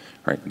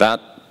 Right?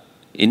 That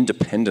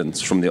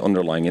independence from the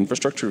underlying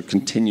infrastructure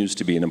continues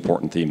to be an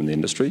important theme in the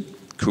industry.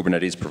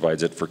 Kubernetes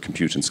provides it for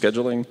compute and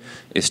scheduling.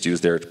 Istio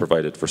is there to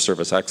provide it for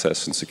service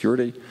access and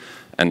security.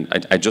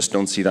 And I just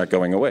don't see that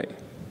going away.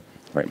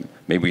 Right?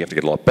 Maybe we have to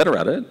get a lot better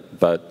at it,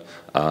 but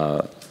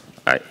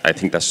I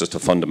think that's just a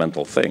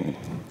fundamental thing.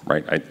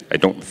 Right? I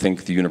don't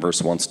think the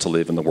universe wants to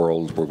live in the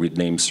world where we'd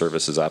name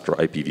services after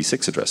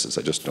IPv6 addresses.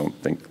 I just don't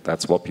think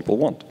that's what people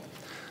want.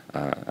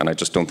 And I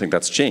just don't think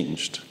that's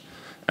changed.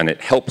 And it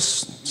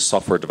helps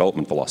software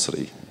development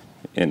velocity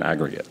in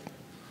aggregate.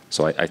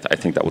 So I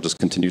think that will just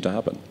continue to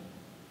happen.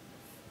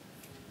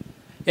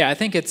 Yeah, I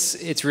think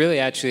it's really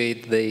actually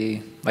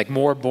the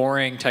more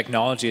boring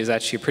technology is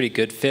actually a pretty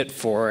good fit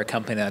for a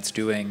company that's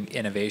doing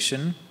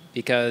innovation,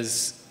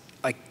 because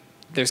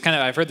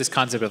I've heard this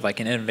concept of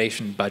an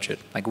innovation budget.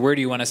 Where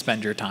do you want to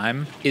spend your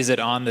time? Is it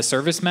on the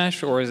service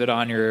mesh, or is it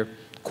on your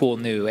cool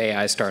new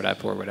AI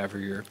startup or whatever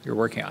you're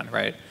working on,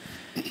 right?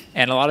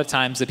 And a lot of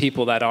times the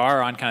people that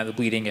are on kind of the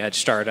bleeding edge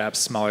startups,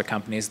 smaller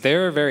companies,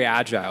 they're very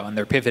agile and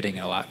they're pivoting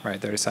a lot,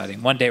 right? They're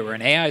deciding one day we're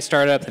an AI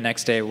startup, the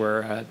next day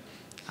we're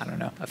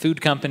a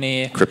food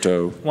company.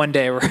 Crypto. One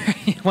day we're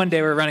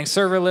running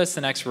serverless,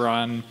 the next we're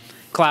on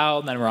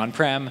cloud, then we're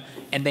on-prem,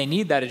 and they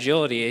need that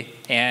agility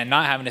and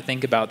not having to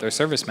think about their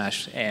service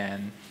mesh,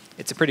 and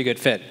it's a pretty good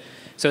fit.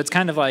 So it's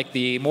kind of like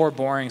the more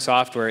boring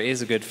software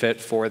is a good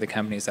fit for the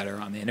companies that are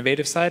on the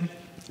innovative side,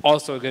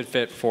 also a good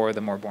fit for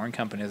the more boring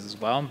companies as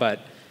well, but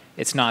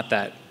it's not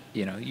that,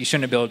 you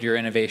shouldn't build your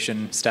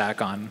innovation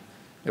stack on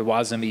the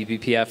WASM,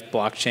 eBPF,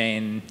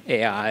 blockchain,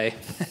 AI,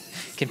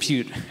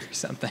 compute, or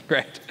something,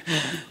 right?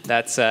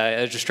 That's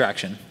a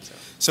distraction.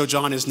 So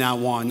John has now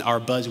won our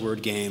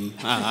buzzword game.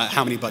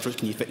 How many buzzwords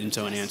can you fit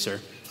into an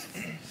answer?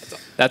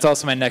 That's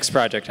also my next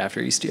project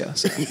after Istio.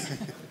 So.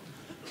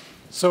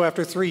 So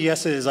after 3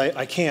 yeses,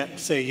 I can't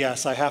say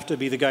yes. I have to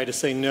be the guy to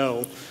say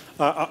no.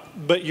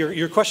 But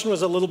your question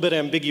was a little bit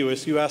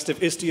ambiguous. You asked if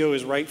Istio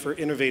is right for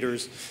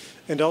innovators.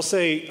 And I'll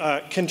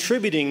say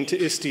contributing to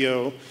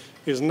Istio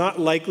is not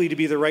likely to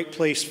be the right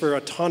place for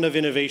a ton of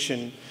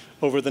innovation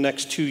over the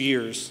next 2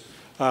 years.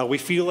 We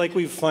feel like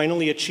we've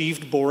finally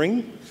achieved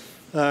boring.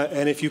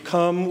 And if you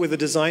come with a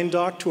design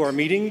doc to our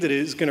meeting that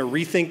is going to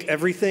rethink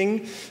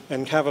everything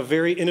and have a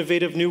very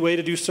innovative new way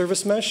to do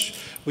service mesh,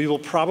 we will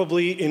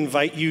probably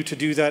invite you to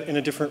do that in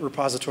a different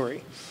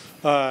repository.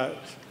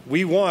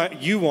 You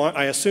want,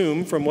 I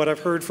assume, from what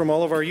I've heard from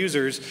all of our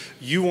users,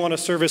 you want a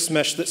service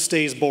mesh that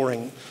stays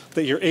boring,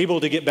 that you're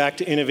able to get back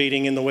to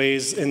innovating in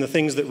the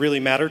things that really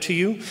matter to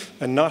you,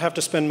 and not have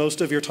to spend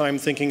most of your time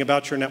thinking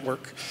about your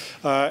network.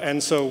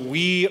 And so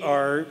we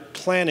are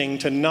planning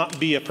to not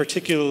be a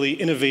particularly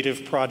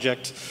innovative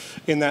project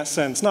in that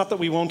sense. Not that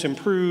we won't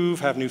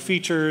improve, have new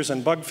features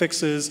and bug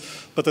fixes,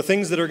 but the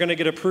things that are going to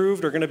get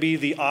approved are going to be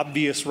the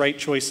obvious right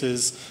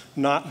choices,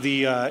 not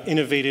the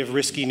innovative,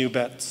 risky new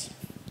bets.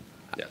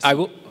 Yes. I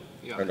will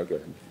Go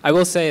ahead. I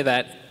will say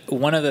that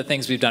one of the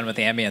things we've done with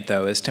Ambient,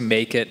 though, is to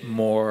make it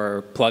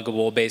more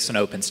pluggable based on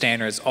open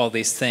standards, all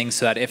these things,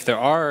 so that if there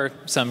are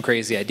some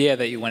crazy idea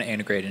that you want to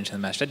integrate into the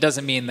mesh, that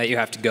doesn't mean that you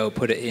have to go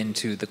put it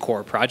into the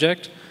core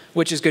project,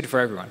 which is good for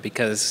everyone,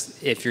 because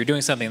if you're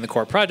doing something in the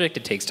core project,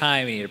 it takes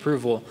time, you need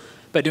approval,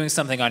 but doing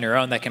something on your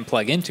own that can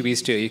plug into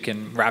Istio, you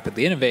can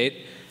rapidly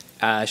innovate,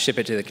 ship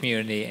it to the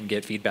community, and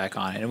get feedback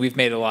on it. And we've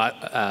made a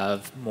lot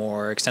of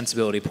more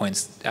extensibility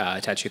points to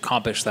actually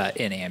accomplish that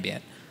in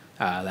Ambient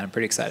that I'm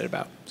pretty excited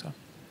about.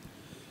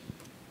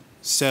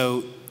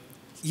 So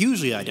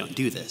usually I don't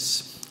do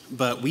this,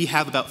 but we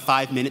have about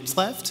 5 minutes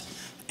left.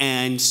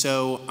 And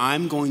so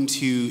I'm going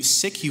to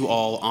sic you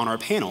all on our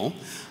panel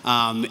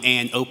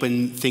and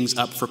open things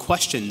up for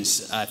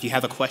questions. If you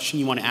have a question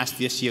you want to ask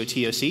the Istio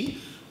TOC,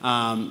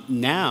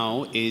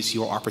 now is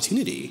your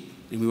opportunity.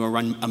 And we will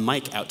run a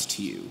mic out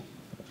to you.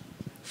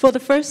 For the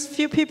first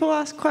few people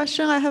ask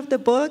question, I have the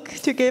book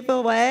to give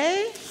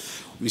away.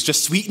 We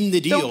just sweeten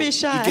the deal. Don't be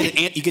shy.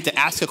 You get to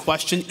ask a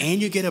question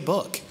and you get a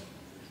book.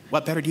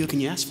 What better deal can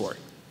you ask for?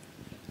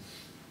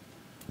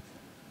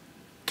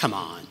 Come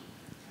on.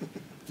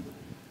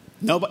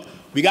 No, but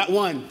we got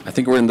one. I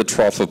think we're in the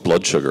trough of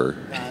blood sugar.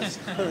 Raise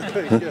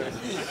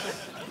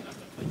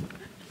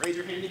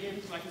your hand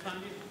again so I can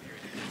find you.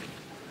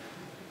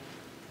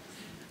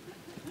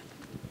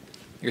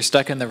 You're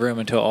stuck in the room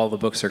until all the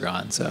books are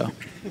gone, so.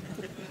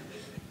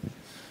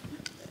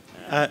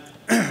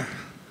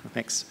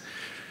 Thanks.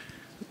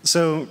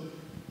 So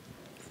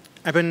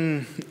I've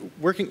been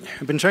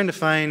trying to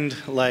find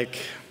like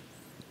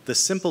the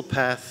simple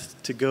path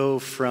to go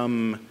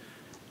from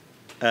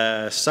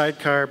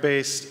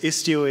sidecar-based,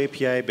 Istio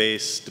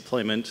API-based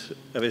deployment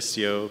of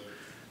Istio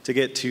to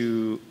get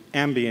to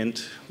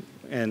ambient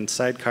and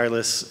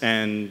sidecarless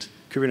and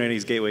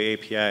Kubernetes Gateway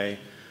API.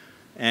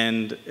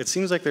 And it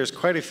seems like there's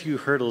quite a few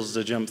hurdles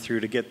to jump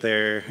through to get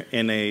there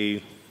in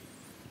a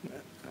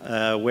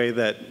way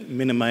that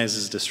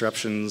minimizes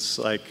disruptions.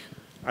 Like,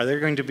 are there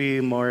going to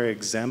be more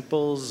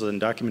examples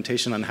and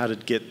documentation on how to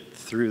get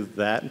through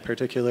that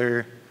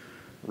particular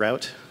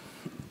route?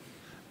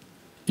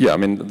 Yeah, I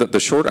mean, the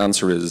short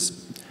answer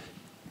is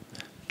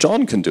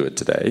John can do it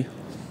today,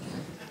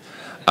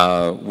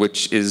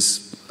 which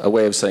is a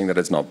way of saying that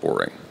it's not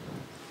boring,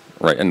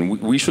 right? And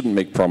we shouldn't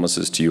make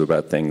promises to you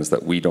about things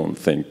that we don't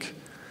think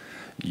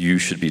you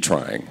should be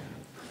trying.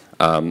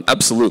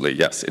 Absolutely,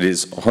 yes, it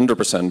is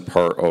 100%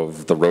 part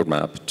of the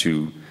roadmap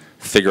to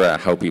figure out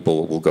how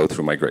people will go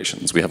through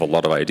migrations. We have a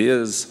lot of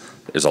ideas.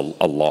 There's a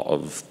lot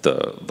of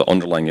the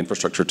underlying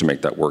infrastructure to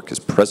make that work is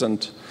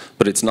present,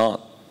 but it's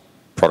not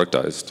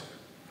productized.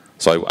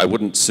 So I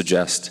wouldn't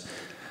suggest,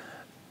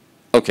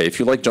 okay, if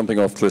you like jumping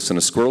off cliffs in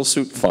a squirrel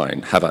suit,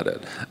 fine, have at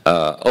it.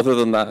 Other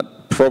than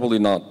that, probably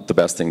not the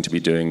best thing to be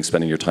doing,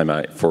 spending your time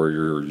out for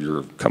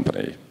your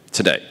company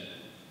today.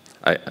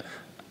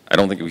 I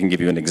don't think we can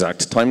give you an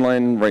exact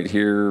timeline right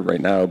here, right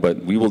now,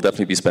 but we will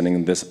definitely be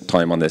spending this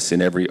time on this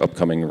in every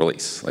upcoming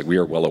release. Like, we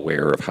are well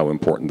aware of how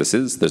important this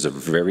is. There's a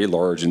very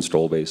large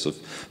install base of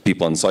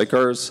people on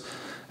sidecars.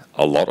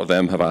 A lot of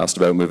them have asked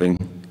about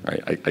moving.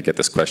 I get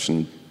this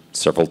question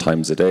several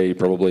times a day,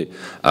 probably,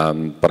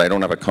 but I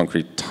don't have a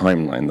concrete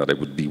timeline that I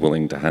would be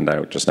willing to hand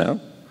out just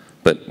now,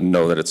 but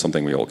know that it's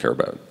something we all care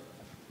about.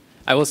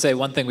 I will say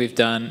one thing we've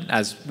done,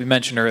 as we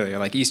mentioned earlier,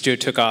 like Istio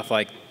took off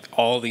like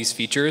all these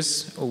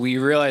features. We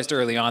realized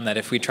early on that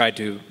if we tried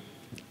to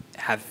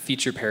have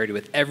feature parity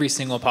with every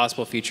single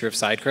possible feature of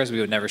sidecars,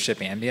 we would never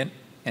ship ambient.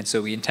 And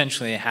so we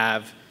intentionally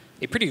have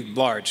a pretty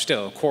large,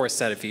 still, core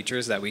set of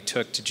features that we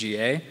took to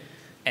GA.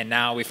 And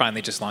now we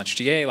finally just launched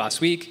GA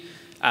last week.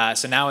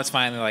 So now it's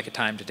finally like a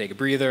time to take a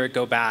breather,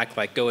 go back,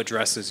 like go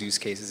address those use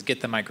cases,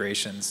 get the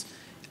migrations,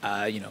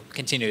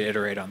 continue to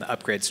iterate on the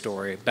upgrade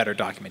story, better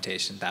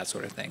documentation, that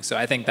sort of thing. So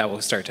I think that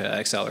will start to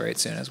accelerate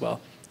soon as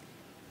well.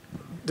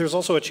 There's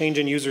also a change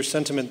in user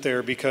sentiment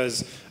there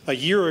because a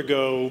year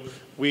ago,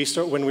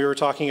 when we were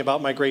talking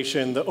about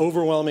migration, the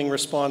overwhelming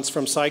response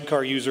from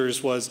sidecar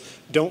users was,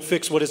 don't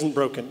fix what isn't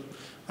broken.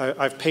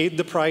 I've paid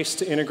the price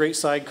to integrate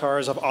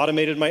sidecars. I've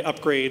automated my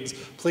upgrades.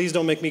 Please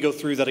don't make me go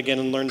through that again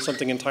and learn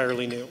something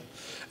entirely new.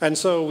 And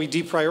so we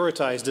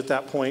deprioritized at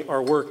that point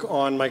our work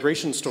on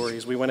migration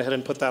stories. We went ahead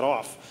and put that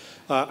off.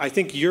 I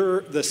think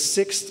you're the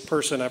 6th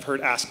person I've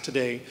heard ask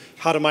today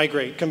how to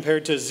migrate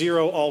compared to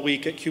 0 all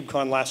week at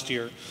KubeCon last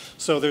year.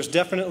 So there's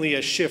definitely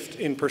a shift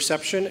in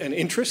perception and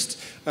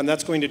interest, and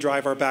that's going to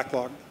drive our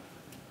backlog.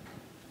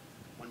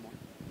 One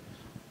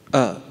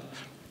more.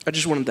 I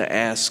just wanted to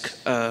ask,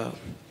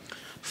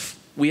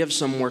 we have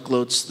some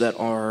workloads that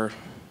are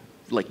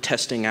like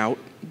testing out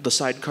the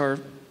sidecar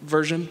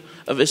version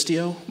of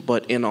Istio,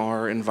 but in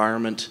our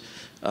environment,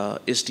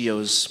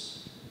 Istio's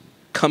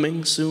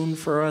coming soon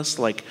for us,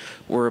 like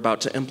we're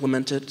about to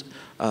implement it.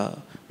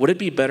 Would it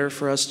be better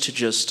for us to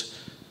just,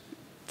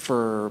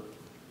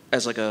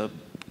 as like a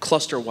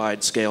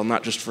cluster-wide scale,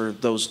 not just for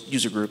those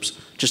user groups,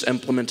 just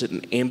implement it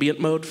in ambient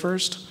mode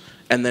first,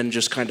 and then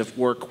just kind of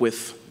work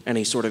with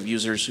any sort of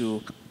users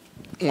who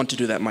want to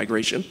do that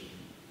migration?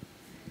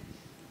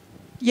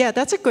 Yeah,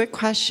 that's a great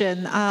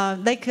question.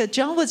 Like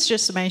John was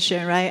just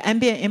mentioning, right?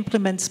 Ambient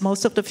implements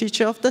most of the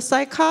feature of the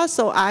sidecar,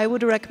 so I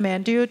would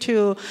recommend you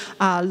to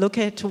look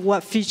at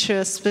what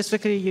features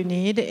specifically you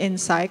need in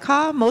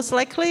sidecar. Most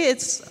likely,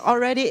 it's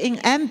already in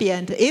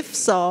ambient. If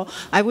so,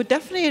 I would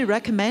definitely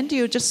recommend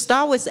you just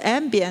start with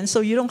ambient,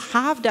 so you don't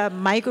have that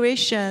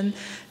migration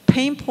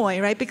pain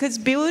point, right? Because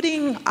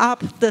building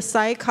up the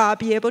sidecar,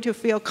 be able to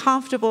feel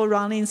comfortable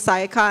running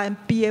sidecar and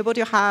be able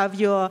to have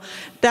your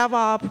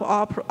DevOps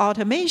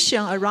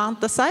automation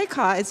around the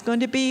sidecar is going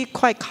to be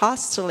quite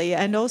costly,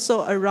 and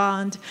also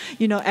around,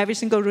 every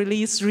single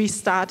release,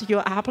 restart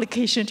your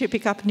application to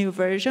pick up new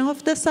version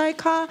of the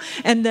sidecar.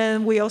 And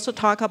then we also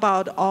talk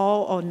about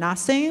all or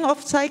nothing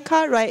of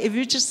sidecar, right? If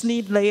you just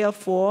need layer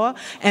 4,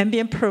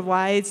 ambient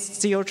provides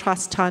zero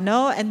trust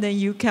tunnel, and then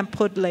you can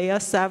put layer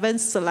 7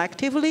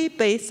 selectively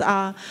based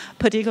on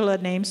particular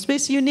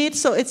namespace you need.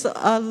 So it's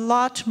a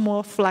lot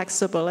more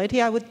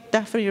flexibility. I would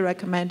definitely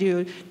recommend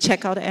you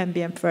check out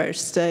ambient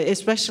first,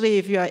 especially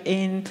if you are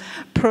in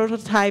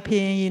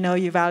prototyping,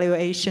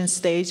 evaluation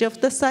stage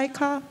of the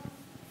sidecar.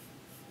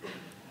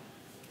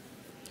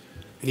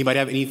 Anybody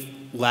have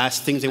any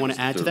last things they want to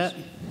add to that?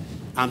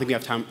 I don't think we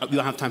have time. We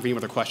don't have time for any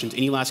other questions.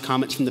 Any last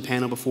comments from the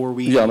panel before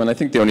we? Yeah, I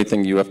think the only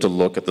thing you have to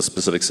look at the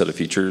specific set of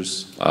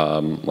features.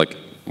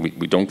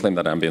 We don't claim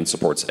that ambient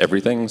supports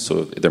everything,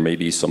 so there may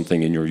be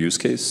something in your use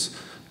case.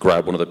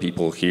 Grab one of the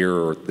people here,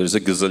 or there's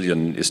a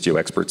gazillion Istio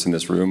experts in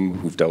this room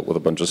who've dealt with a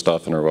bunch of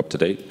stuff and are up to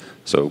date.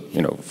 So,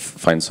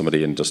 find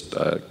somebody and just,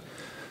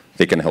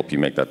 they can help you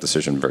make that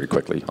decision very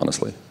quickly,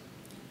 honestly.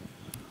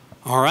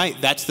 All right,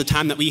 that's the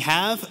time that we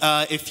have.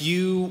 If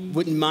you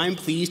wouldn't mind,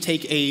 please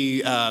take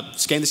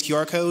scan this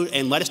QR code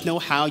and let us know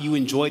how you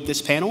enjoyed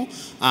this panel.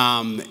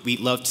 We'd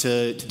love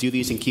to do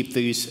these and keep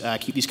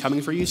these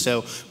coming for you.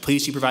 So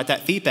please do provide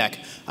that feedback.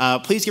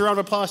 Please give a round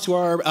of applause to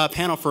our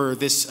panel for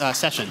this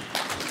session.